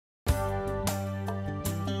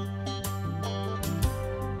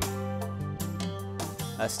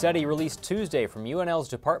A study released Tuesday from UNL's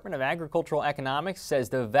Department of Agricultural Economics says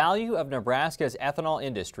the value of Nebraska's ethanol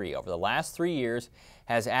industry over the last 3 years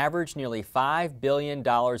has averaged nearly $5 billion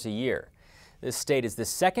a year. This state is the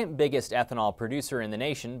second biggest ethanol producer in the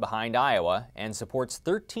nation behind Iowa and supports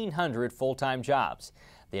 1,300 full-time jobs.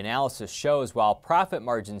 The analysis shows while profit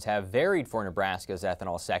margins have varied for Nebraska's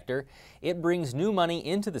ethanol sector, it brings new money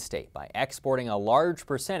into the state by exporting a large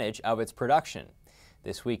percentage of its production.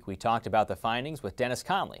 This week we talked about the findings with Dennis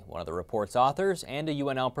Conley, one of the report's authors and a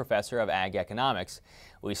UNL professor of ag economics.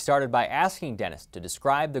 We started by asking Dennis to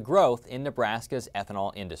describe the growth in Nebraska's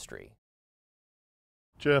ethanol industry.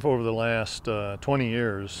 Jeff, over the last 20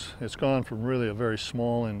 years, it's gone from really a very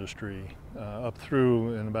small industry up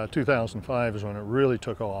through, in about 2005 is when it really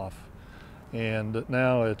took off. And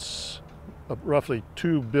now it's roughly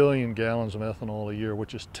 2 billion gallons of ethanol a year,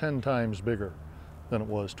 which is 10 times bigger than it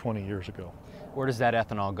was 20 years ago. Where does that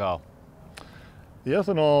ethanol go? The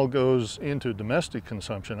ethanol goes into domestic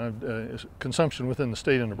consumption, consumption within the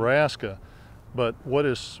state of Nebraska. But what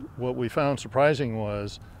we found surprising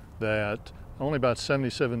was that only about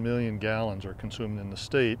 77 million gallons are consumed in the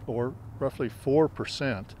state, or roughly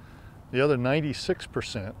 4%. The other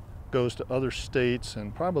 96% goes to other states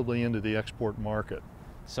and probably into the export market.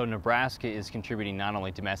 So Nebraska is contributing not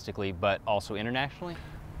only domestically, but also internationally?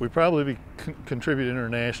 We probably contribute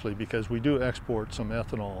internationally because we do export some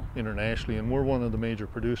ethanol internationally, and we're one of the major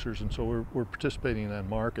producers, and so we're participating in that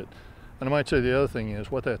market. And I might say the other thing is,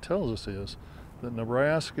 what that tells us is that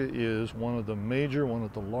Nebraska is one of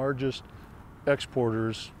the largest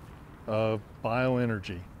exporters of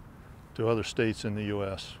bioenergy to other states in the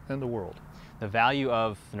U.S. and the world. The value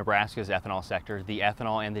of Nebraska's ethanol sector, the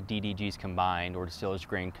ethanol and the DDGs combined, or distillers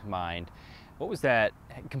grain combined, what was that?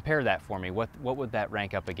 Compare that for me. What would that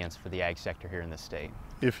rank up against for the ag sector here in this state?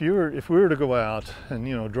 If we were to go out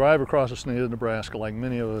and drive across the state of Nebraska like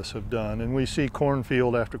many of us have done, and we see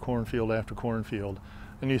cornfield after cornfield after cornfield,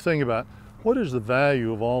 and you think about what is the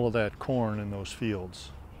value of all of that corn in those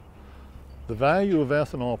fields? The value of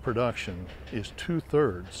ethanol production is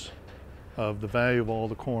 2/3 of the value of all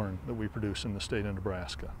the corn that we produce in the state of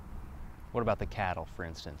Nebraska. What about the cattle, for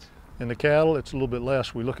instance? In the cattle, it's a little bit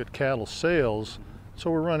less. We look at cattle sales, so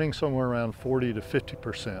we're running somewhere around 40 to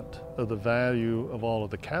 50% of the value of all of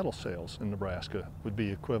the cattle sales in Nebraska would be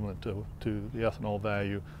equivalent to the ethanol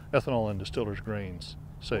value, ethanol and distillers grains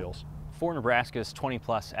sales. For Nebraska's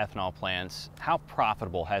 20-plus ethanol plants, how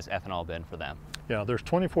profitable has ethanol been for them? Yeah, there's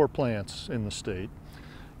 24 plants in the state,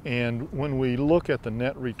 and when we look at the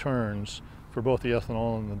net returns for both the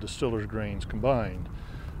ethanol and the distillers grains combined,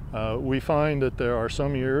 we find that there are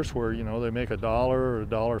some years where they make $1 or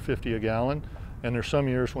 $1.50 a gallon, and there's some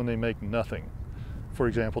years when they make nothing. For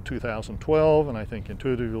example, 2012, and I think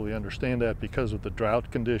intuitively we understand that because of the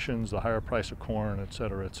drought conditions, the higher price of corn, et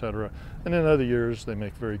cetera, et cetera. And in other years they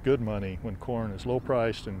make very good money when corn is low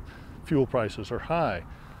priced and fuel prices are high.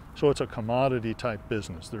 So it's a commodity type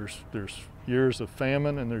business. There's years of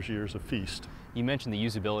famine and there's years of feast. You mentioned the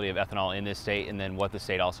usability of ethanol in this state and then what the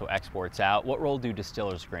state also exports out. What role do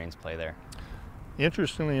distillers grains play there?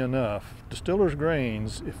 Interestingly enough, distillers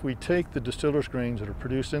grains, if we take the distillers grains that are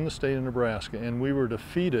produced in the state of Nebraska and we were to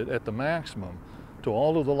feed it at the maximum to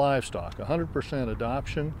all of the livestock, 100%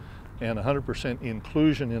 adoption and 100%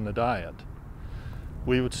 inclusion in the diet,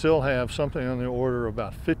 we would still have something on the order of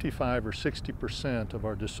about 55 or 60% of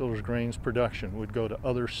our distillers grains production would go to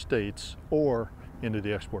other states or into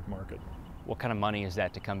the export market. What kind of money is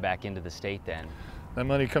that to come back into the state then? That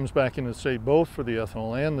money comes back into the state both for the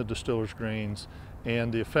ethanol and the distillers grains,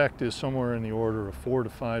 and the effect is somewhere in the order of $4 to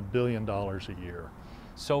 $5 billion a year.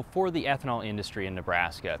 So for the ethanol industry in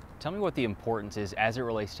Nebraska, tell me what the importance is as it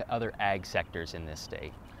relates to other ag sectors in this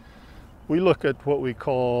state. We look at what we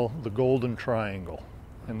call the golden triangle.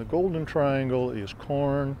 And the golden triangle is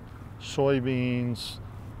corn, soybeans,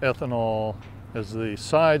 ethanol as the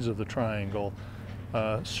sides of the triangle,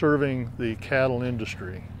 serving the cattle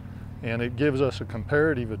industry. And it gives us a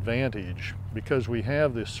comparative advantage because we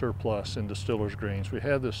have this surplus in distillers grains, we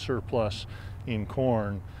have this surplus in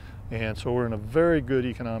corn, and so we're in a very good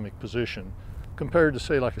economic position compared to,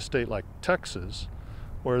 say, like a state like Texas,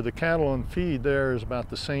 where the cattle and feed there is about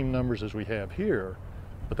the same numbers as we have here,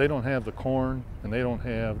 but they don't have the corn and they don't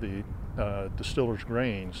have the distillers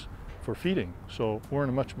grains for feeding. So we're in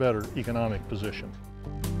a much better economic position.